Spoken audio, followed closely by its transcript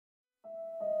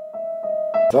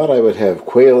Thought I would have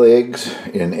quail eggs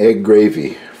in egg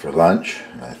gravy for lunch.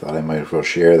 I thought I might as well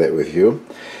share that with you.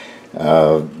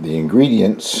 The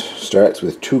ingredients starts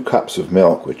with 2 cups of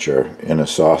milk, which are in a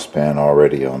saucepan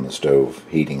already on the stove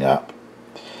heating up.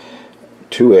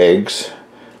 2 eggs,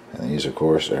 and these of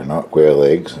course are not quail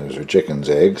eggs, those are chicken's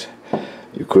eggs.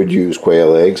 You could use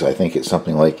quail eggs. I think it's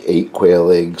something like 8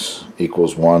 quail eggs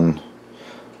equals 1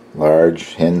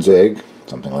 large hen's egg,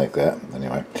 something like that.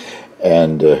 Anyway,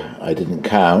 and I didn't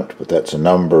count, but that's a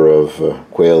number of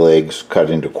quail eggs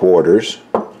cut into quarters.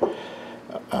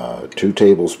 2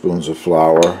 tablespoons of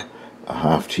flour, a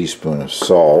 ½ teaspoon of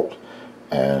salt,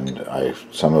 and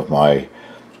some of my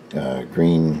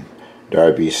green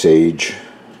Derby sage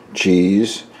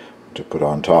cheese to put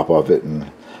on top of it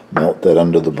and melt that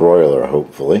under the broiler,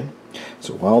 hopefully.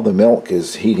 So while the milk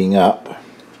is heating up,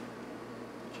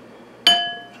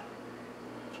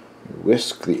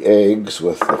 whisk the eggs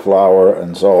with the flour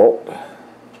and salt.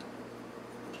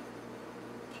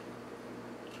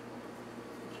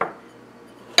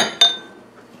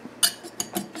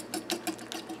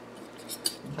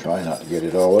 Try not to get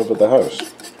it all over the house.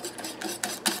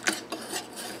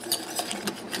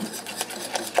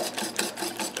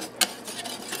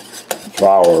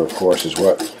 Flour, of course, is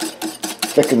what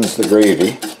thickens the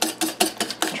gravy.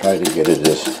 Try to get it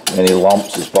as many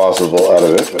lumps as possible out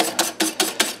of it, but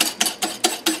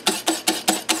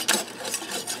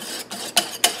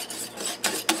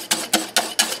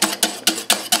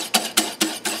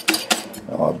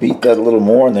I'll beat that a little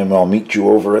more and then I'll meet you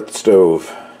over at the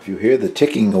stove. If you hear the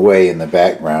ticking away in the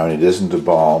background, it isn't a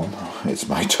bomb. It's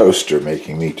my toaster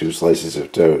making me 2 slices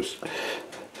of toast.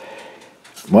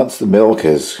 Once the milk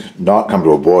has not come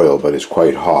to a boil but is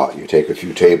quite hot, you take a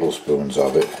few tablespoons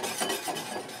of it,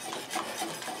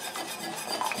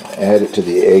 add it to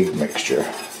the egg mixture,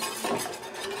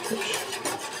 which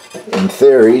in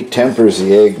theory tempers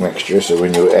the egg mixture, so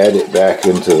when you add it back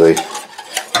into the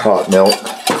hot milk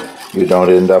you don't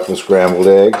end up with scrambled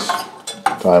eggs.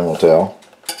 Time will tell.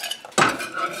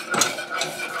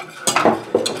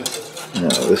 Now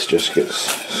this just gets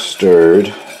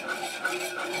stirred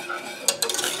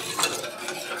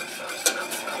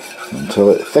until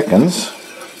it thickens,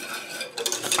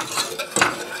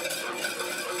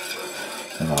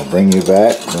 and I'll bring you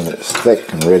back when it's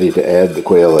thick and ready to add the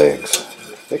quail eggs.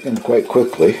 It thickened quite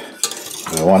quickly,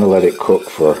 but I want to let it cook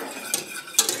for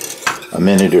a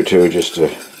minute or two just to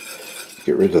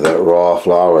get rid of that raw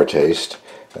flour taste.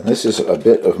 And this is a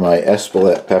bit of my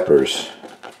Espelette peppers,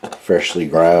 freshly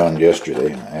ground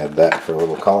yesterday. I add that for a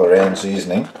little color and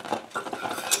seasoning.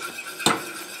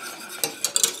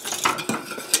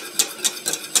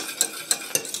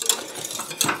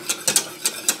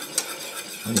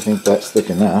 I think that's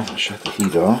thick enough. I'll shut the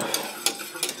heat off.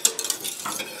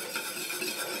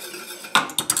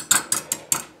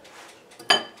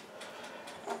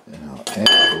 And I'll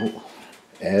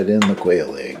add in the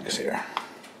quail eggs here.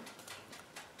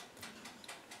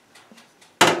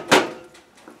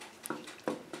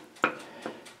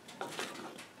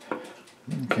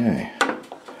 Okay.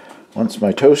 Once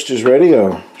my toast is ready,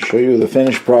 I'll show you the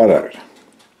finished product.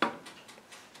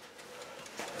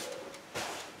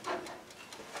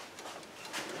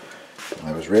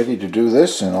 I was ready to do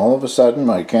this, and all of a sudden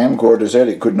my camcorder said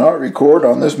it could not record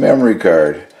on this memory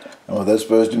card. I don't know what that's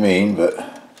supposed to mean, but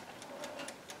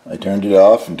I turned it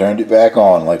off and turned it back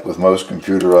on. Like with most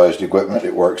computerized equipment,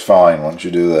 it works fine once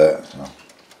you do that. So.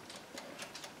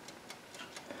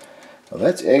 Well,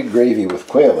 that's egg gravy with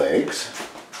quail eggs.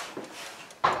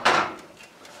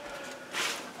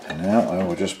 And now I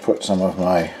will just put some of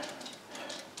my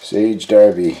Sage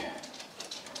Derby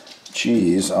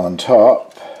cheese on top.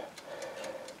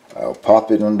 I'll pop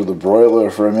it under the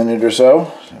broiler for a minute or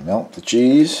so to melt the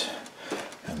cheese,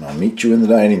 and I'll meet you in the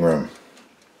dining room.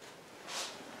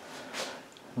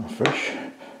 Well,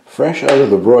 fresh out of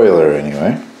the broiler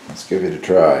anyway. Let's give it a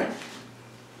try.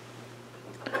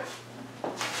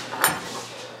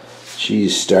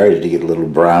 Cheese started to get a little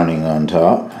browning on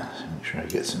top. So make sure I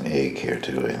get some egg here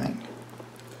too, I think.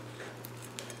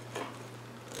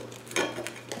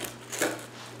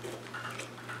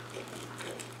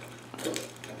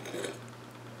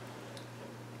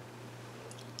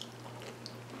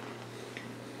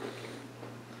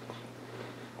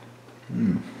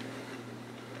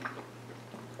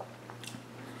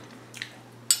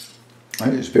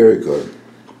 It's very good.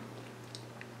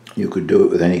 You could do it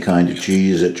with any kind of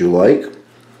cheese that you like,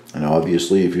 and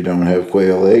obviously if you don't have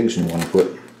quail eggs and you want to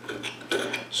put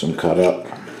some cut up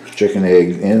chicken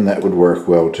egg in, that would work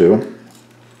well too.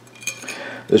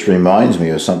 This reminds me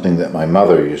of something that my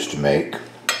mother used to make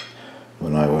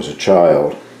when I was a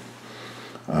child.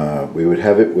 We would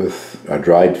have it with a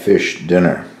dried fish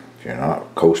dinner. If you're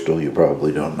not coastal, you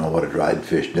probably don't know what a dried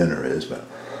fish dinner is, but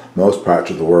most parts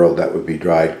of the world that would be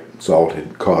dried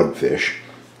salted codfish.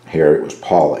 Here it was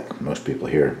pollock. Most people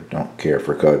here don't care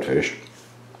for codfish.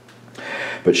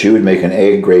 But she would make an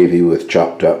egg gravy with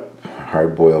chopped up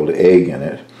hard-boiled egg in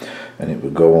it, and it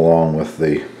would go along with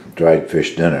the dried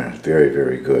fish dinner. Very,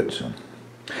 very good. So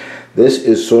this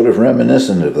is sort of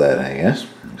reminiscent of that, I guess,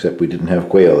 except we didn't have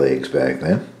quail eggs back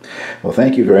then. Well,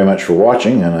 thank you very much for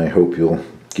watching, and I hope you'll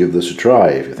give this a try.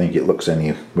 If you think it looks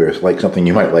anywhere like something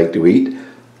you might like to eat,